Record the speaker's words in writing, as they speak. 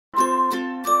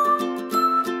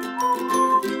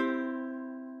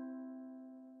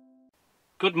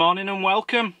Good morning and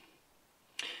welcome.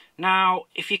 Now,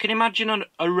 if you can imagine an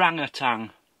orangutan,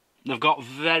 they've got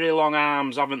very long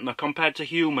arms, haven't they, compared to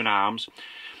human arms.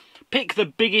 Pick the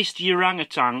biggest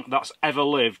orangutan that's ever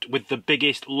lived with the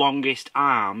biggest, longest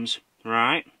arms,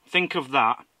 right? Think of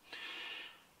that.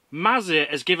 Mazzy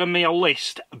has given me a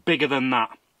list bigger than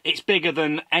that. It's bigger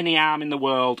than any arm in the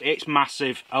world. It's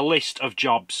massive. A list of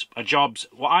jobs.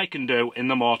 What I can do in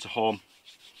the motorhome.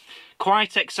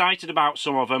 Quite excited about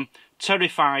some of them.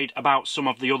 Terrified about some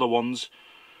of the other ones.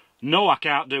 No, I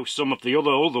can't do some of the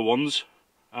other ones.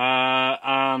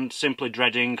 And simply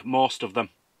dreading most of them.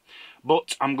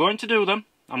 But I'm going to do them.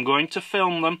 I'm going to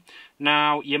film them.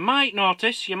 Now, you might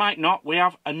notice, you might not, we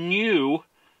have a new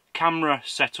camera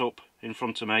set up in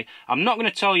front of me. I'm not going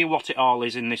to tell you what it all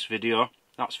is in this video.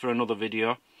 That's for another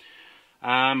video.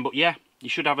 But yeah, you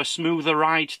should have a smoother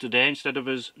ride today instead of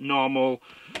as normal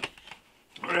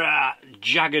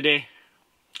jaggedy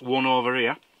one over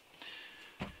here.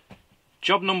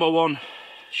 Job number one.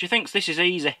 She thinks this is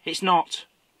easy. It's not.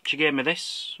 She gave me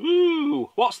this. Ooh,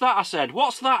 what's that I said?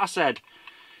 What's that I said?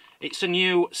 It's a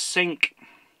new sink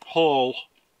hole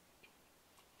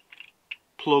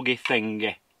pluggy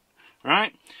thingy.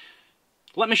 Right?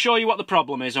 Let me show you what the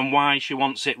problem is and why she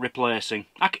wants it replacing.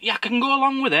 I can go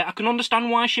along with it. I can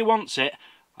understand why she wants it.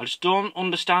 I just don't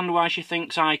understand why she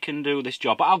thinks I can do this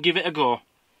job. But I'll give it a go.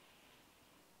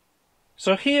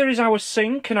 So here is our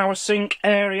sink and our sink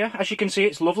area. As you can see,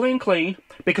 it's lovely and clean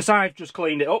because I've just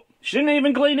cleaned it up. She didn't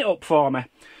even clean it up for me.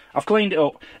 I've cleaned it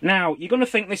up. Now, you're going to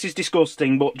think this is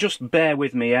disgusting, but just bear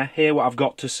with me, yeah? Hear what I've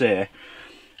got to say.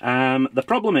 The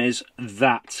problem is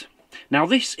that... Now,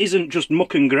 this isn't just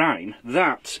muck and grime.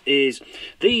 That is...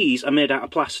 These are made out of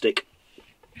plastic.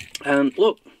 And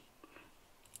look.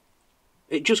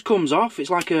 It just comes off.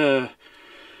 It's like a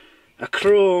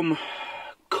chrome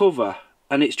cover.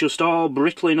 And it's just all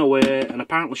brittling away, and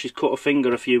apparently she's cut her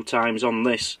finger a few times on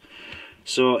this.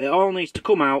 So it all needs to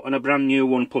come out and a brand new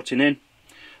one putting in.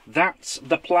 That's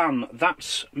the plan,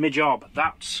 that's my job,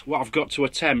 that's what I've got to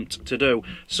attempt to do.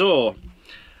 So,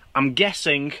 I'm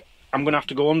guessing I'm going to have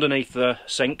to go underneath the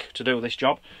sink to do this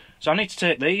job. So I need to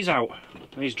take these out,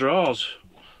 these drawers.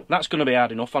 That's going to be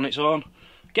hard enough on its own.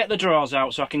 Get the drawers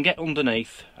out so I can get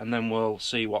underneath, and then we'll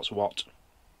see what's what.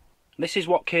 This is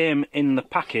what came in the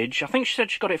package. I think she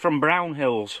said she got it from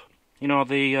Brownhills. You know,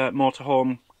 the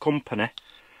motorhome company.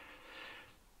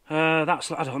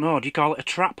 That's, I don't know, do you call it a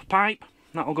trap pipe?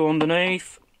 That'll go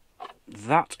underneath.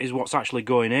 That is what's actually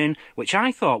going in, which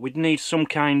I thought we'd need some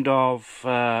kind of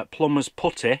plumber's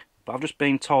putty, but I've just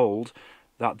been told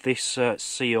that this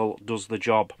seal does the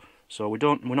job. So we're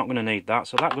not going to need that,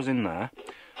 so that goes in there.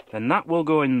 Then that will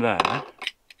go in there.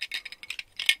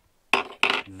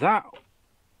 That...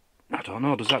 I don't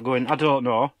know, does that go in? I don't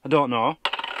know.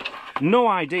 No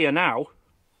idea now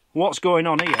what's going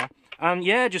on here. And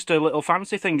yeah, just a little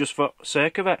fancy thing just for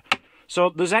sake of it. So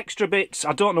there's extra bits,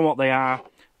 I don't know what they are.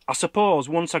 I suppose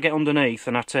once I get underneath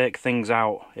and I take things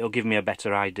out, it'll give me a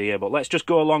better idea. But let's just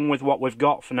go along with what we've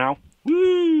got for now.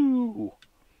 Woo!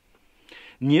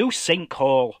 New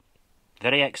sinkhole.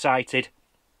 Very excited.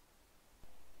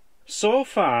 So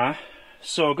far,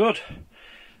 so good.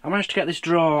 I managed to get this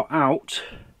drawer out.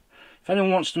 If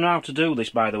anyone wants to know how to do this,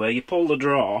 by the way, you pull the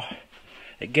drawer,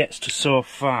 it gets to so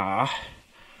far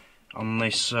on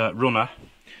this runner,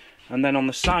 and then on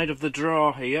the side of the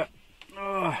drawer here,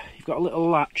 you've got a little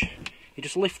latch. You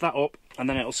just lift that up, and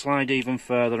then it'll slide even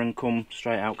further and come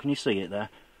straight out. Can you see it there?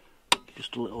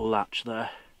 Just a little latch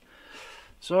there.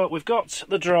 So we've got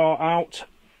the drawer out.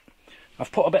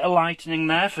 I've put a bit of lightning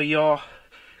there for your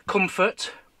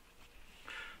comfort.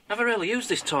 Never really used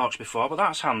this torch before, but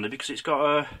that's handy because it's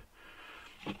got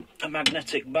a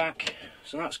magnetic back,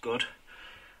 so that's good.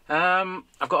 I've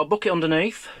got a bucket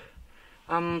underneath,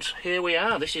 and here we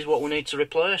are. This is what we need to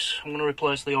replace. I'm going to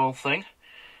replace the whole thing.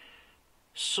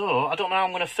 So, I don't know how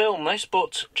I'm going to film this,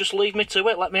 but just leave me to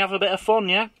it. Let me have a bit of fun,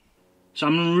 yeah? So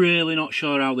I'm really not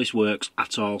sure how this works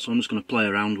at all, so I'm just going to play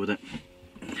around with it.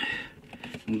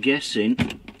 I'm guessing...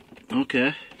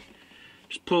 Okay.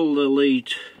 Just pull the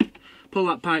lead... Pull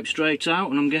that pipe straight out,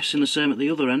 and I'm guessing the same at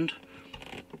the other end.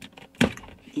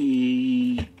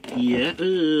 Yeah,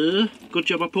 good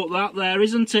job I put that there,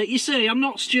 isn't it? You see, I'm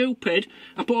not stupid.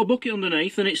 I put a bucket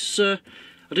underneath and it's, I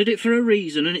did it for a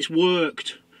reason and it's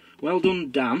worked. Well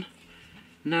done, Dan.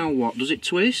 Now what, does it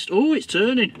twist? Oh, it's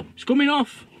turning. It's coming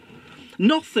off.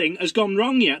 Nothing has gone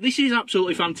wrong yet. This is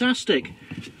absolutely fantastic.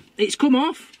 It's come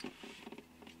off.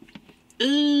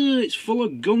 It's full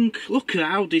of gunk. Look at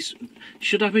how this...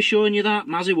 Should I be showing you that?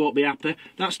 Mazzy won't be happy.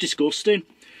 That's disgusting.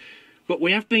 But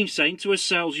we have been saying to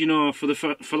ourselves, you know, for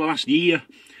the last year,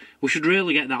 We should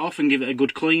really get that off and give it a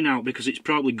good clean out because it's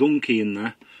probably gunky in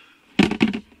there.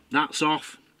 That's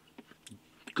off.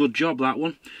 Good job, that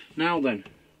one. Now then.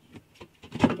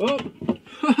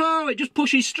 Oh, it just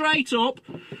pushes straight up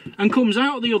and comes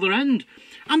out the other end.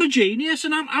 I'm a genius,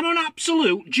 and I'm an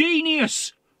absolute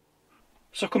genius.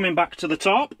 So coming back to the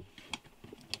top.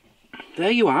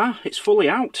 There you are, it's fully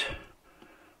out.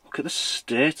 Look at the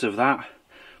state of that.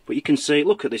 But you can see,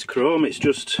 look at this chrome, it's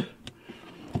just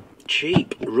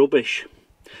cheap rubbish.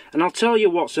 And I'll tell you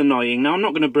what's annoying. Now, I'm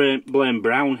not going to blame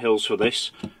Brownhills for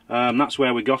this. That's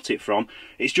where we got it from.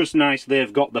 It's just nice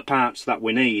they've got the parts that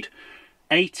we need.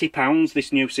 £80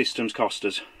 this new system's cost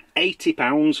us.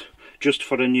 £80 just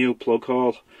for a new plug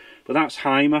hole. But that's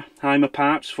Heimer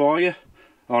parts for you.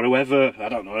 Or whoever, I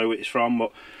don't know who it's from,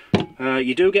 but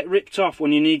you do get ripped off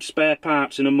when you need spare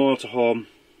parts in a motorhome.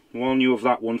 Warn you of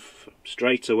that one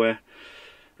straight away.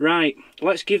 Right,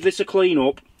 let's give this a clean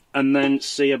up and then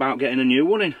see about getting a new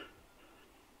one in.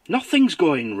 Nothing's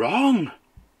going wrong.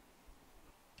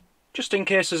 Just in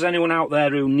case there's anyone out there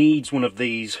who needs one of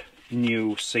these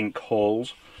new sink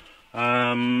holes.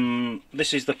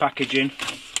 This is the packaging.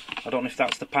 I don't know if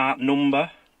that's the part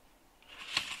number.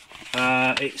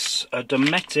 It's a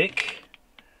Dometic.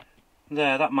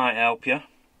 There, that might help you.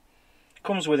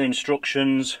 Comes with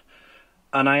instructions,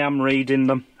 and I am reading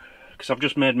them because I've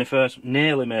just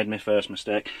nearly made my first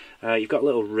mistake. You've got a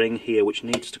little ring here which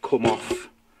needs to come off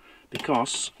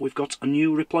because we've got a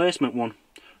new replacement one.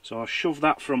 So I'll shove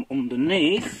that from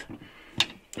underneath.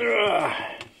 Ugh.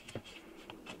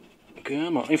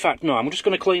 Come on. In fact, no, I'm just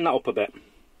going to clean that up a bit.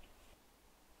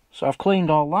 So I've cleaned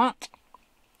all that.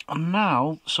 And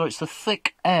now, so it's the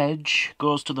thick edge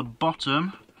goes to the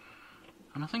bottom.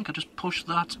 And I think I just push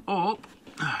that up.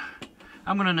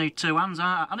 I'm going to need two hands.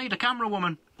 I need a camera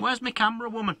woman. Where's my camera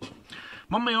woman?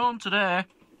 I'm on my own today.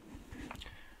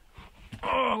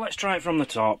 Oh, let's try it from the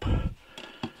top.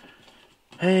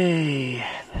 Hey,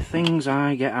 the things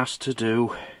I get asked to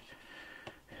do.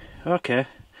 Okay,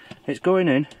 it's going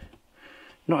in.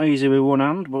 Not easy with one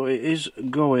hand, but it is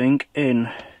going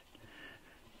in.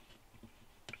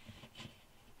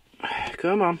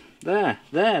 Come on, there.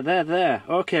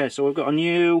 Okay, so we've got a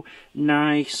new,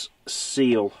 nice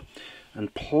seal.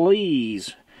 And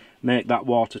please make that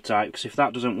watertight, because if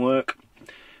that doesn't work,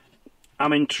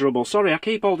 I'm in trouble. Sorry, I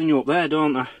keep holding you up there,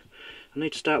 don't I? I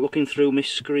need to start looking through my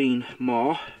screen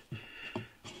more.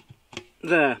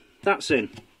 There, that's in.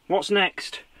 What's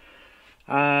next?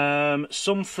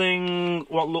 Something,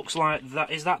 what looks like that.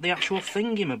 Is that the actual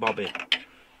thingy-my-bobby?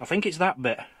 I think it's that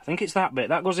bit.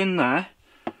 That goes in there.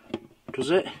 Does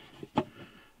it?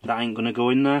 That ain't gonna go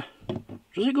in there.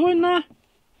 Does it go in there?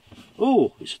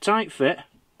 Oh, it's a tight fit.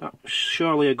 That's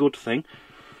surely a good thing.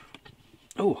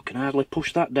 Oh, I can hardly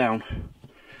push that down.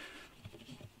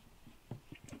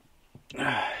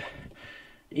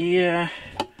 Yeah,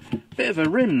 bit of a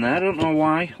rim there, I don't know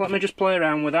why. Let me just play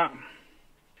around with that.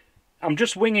 I'm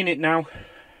just winging it now.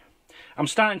 I'm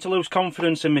starting to lose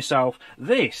confidence in myself.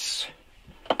 This,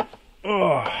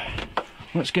 oh,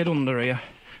 let's get under here.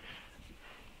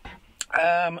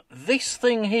 This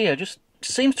thing here just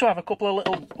seems to have a couple of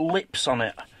little lips on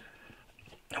it.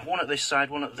 One at this side,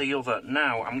 one at the other.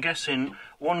 Now, I'm guessing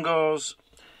one goes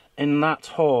in that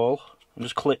hole and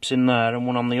just clips in there, and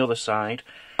one on the other side.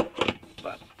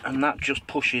 And that just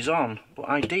pushes on. But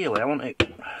ideally, I want it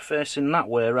facing that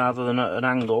way rather than at an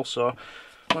angle. So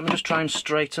let me just try and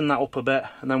straighten that up a bit,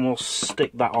 and then we'll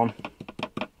stick that on.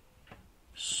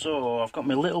 So I've got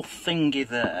my little thingy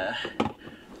there.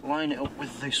 Line it up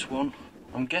with this one.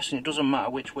 I'm guessing it doesn't matter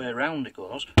which way around it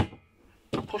goes.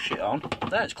 Push it on.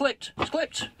 There, it's clipped. It's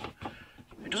clipped.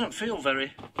 It doesn't feel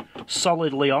very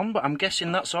solidly on, but I'm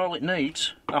guessing that's all it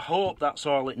needs. I hope that's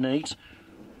all it needs.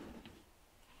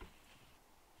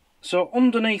 So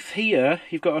underneath here,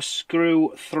 you've got a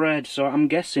screw thread. So I'm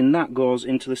guessing that goes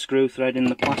into the screw thread in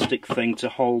the plastic thing to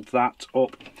hold that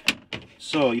up.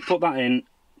 So you put that in.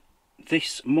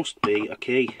 This must be a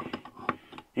key.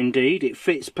 Indeed, it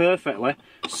fits perfectly.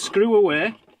 Screw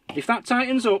away. If that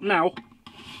tightens up now,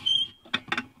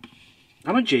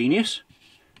 I'm a genius.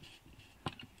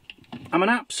 I'm an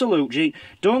absolute genius.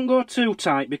 Don't go too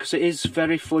tight because it is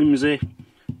very flimsy,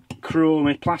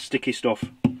 chromy, plasticky stuff.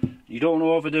 You don't want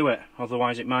to overdo it,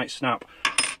 otherwise it might snap.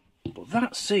 But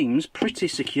that seems pretty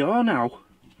secure now.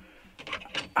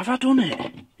 Have I done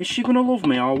it? Is she going to love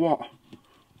me or what?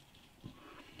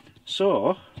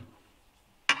 So,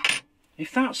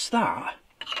 if that's that,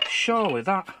 surely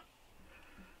that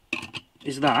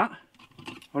is that.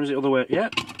 Or is it the other way?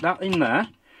 Yep, that in there.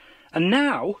 And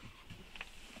now,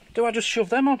 do I just shove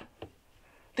them on?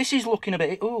 This is looking a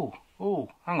bit... Ooh, Oh,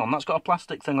 hang on, that's got a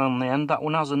plastic thing on the end. That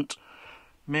one hasn't.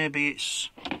 Maybe it's...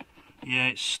 yeah,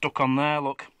 it's stuck on there,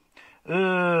 look.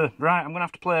 Right, I'm going to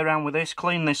have to play around with this,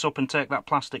 clean this up and take that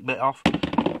plastic bit off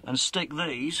and stick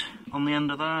these on the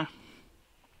end of there.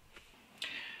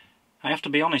 I have to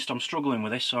be honest, I'm struggling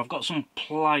with this, so I've got some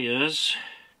pliers.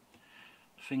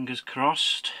 Fingers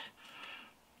crossed.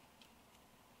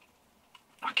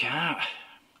 I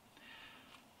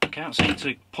can't seem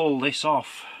to pull this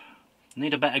off. I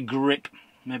need a better grip,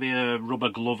 maybe a rubber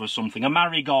glove or something. A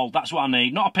marigold, that's what I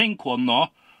need, not a pink one though.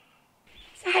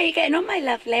 So how are you getting on, my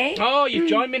lovely? Oh, you've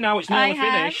joined me now, it's nearly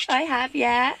finished. I have,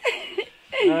 yeah.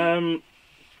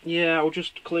 Yeah, I was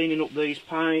just cleaning up these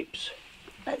pipes.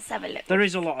 Let's have a look. There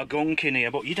is a lot of gunk in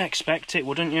here, but you'd expect it,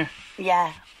 wouldn't you?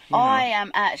 Yeah. I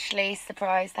am actually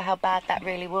surprised at how bad that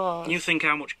really was. You think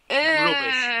how much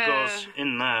rubbish goes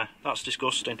in there. That's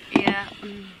disgusting. Yeah.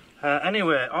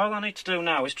 Anyway, all I need to do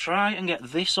now is try and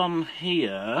get this on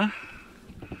here.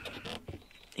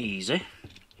 Easy.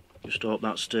 Just hope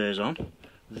that stays on.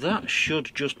 That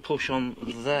should just push on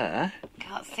there.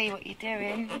 Can't see what you're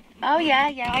doing. Oh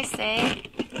yeah, I see.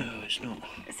 Oh, it's not.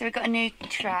 So we've got a new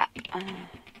trap.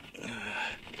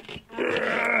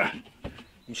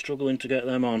 I'm struggling to get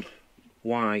them on.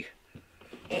 Why?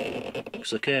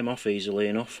 Because they came off easily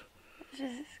enough.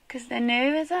 Because they're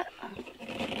new, is it?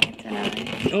 I don't know.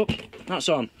 Oh, that's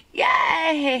on.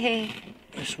 Yay!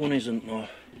 This one isn't though.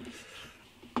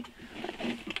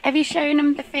 Have you shown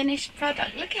them the finished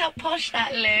product? Look how posh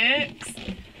that looks.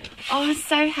 Oh, I'm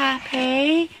so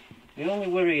happy. The only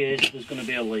worry is there's going to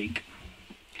be a leak.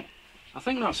 I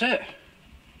think that's it.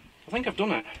 I think I've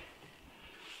done it.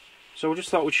 So we just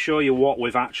thought we'd show you what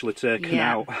we've actually taken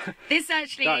out. This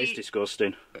actually... that is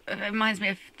disgusting. Reminds me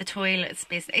of the toilets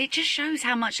business. It just shows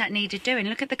how much that needed doing.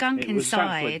 Look at the gunk inside. It was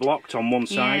actually blocked on one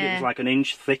side. It was like an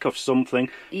inch thick of something.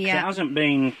 Yeah. It hasn't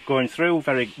been going through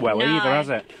very well either, has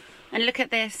it? And look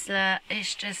at this,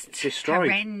 it's just destroyed.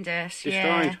 Horrendous. Destroyed.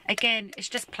 Yeah. Again, it's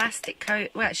just plastic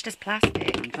coat. Well, it's just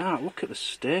plastic. And that, look at the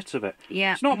state of it.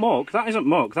 Yeah. It's not muck. That isn't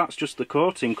muck. That's just the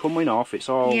coating coming off. It's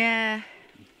all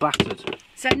battered.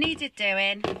 So it needed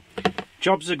doing.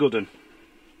 Job's a good one.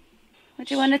 Would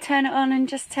you want to turn it on and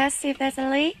just test, see if there's a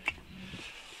leak?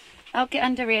 I'll get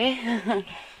under here.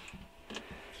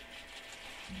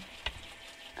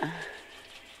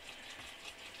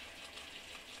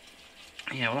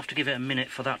 Yeah, we'll have to give it a minute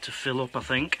for that to fill up, I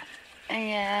think.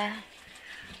 Yeah.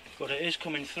 But it is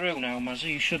coming through now, Mazzy.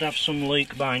 You should have some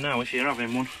leak by now if you're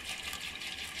having one.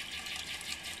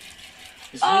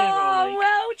 Oh,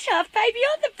 well, Chuff, baby,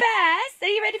 you're the best. Are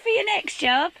you ready for your next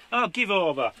job? Oh, give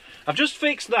over. I've just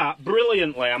fixed that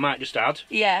brilliantly, I might just add.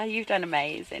 Yeah, you've done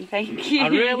amazing. Thank you. I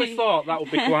really thought that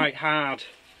would be quite hard.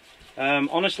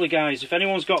 Honestly, guys, if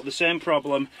anyone's got the same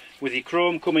problem with your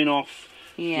chrome coming off,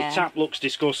 your tap looks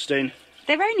disgusting.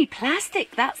 They're only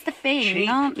plastic, that's the thing, cheap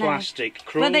aren't they? Plastic,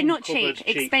 chrome well, they're not cheap,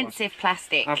 cheap expensive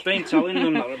plastic. I've been telling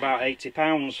them that they're about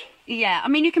 £80. Yeah, I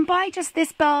mean, you can buy just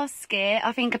this basket,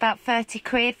 I think about 30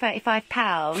 quid,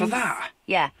 £35. For that?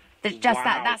 Yeah,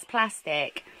 that's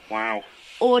plastic. Wow.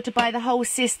 Or to buy the whole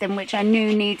system, which I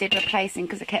knew needed replacing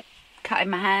because I kept cutting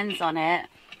my hands on it,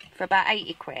 for about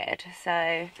 80 quid,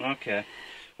 so... Okay.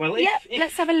 Well,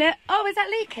 let's have a look. Oh, is that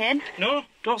leaking? No,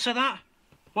 don't say that.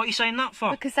 What are you saying that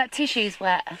for? Because that tissue's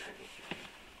wet.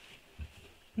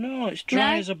 No, it's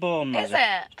dry as a bone. Is it?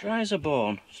 It's dry as a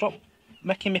bone. Stop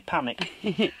making me panic.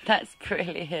 That's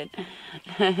brilliant.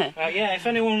 Yeah, if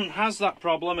anyone has that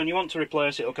problem and you want to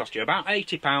replace it, it'll cost you about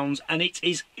 £80 and it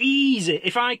is easy.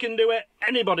 If I can do it,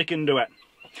 anybody can do it.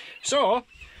 So,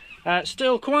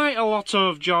 still quite a lot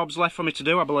of jobs left for me to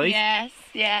do, I believe. Yes,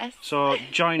 yes. So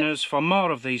join us for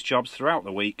more of these jobs throughout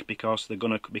the week because they're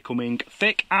going to be coming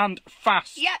thick and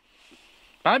fast. Yep.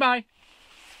 Bye-bye.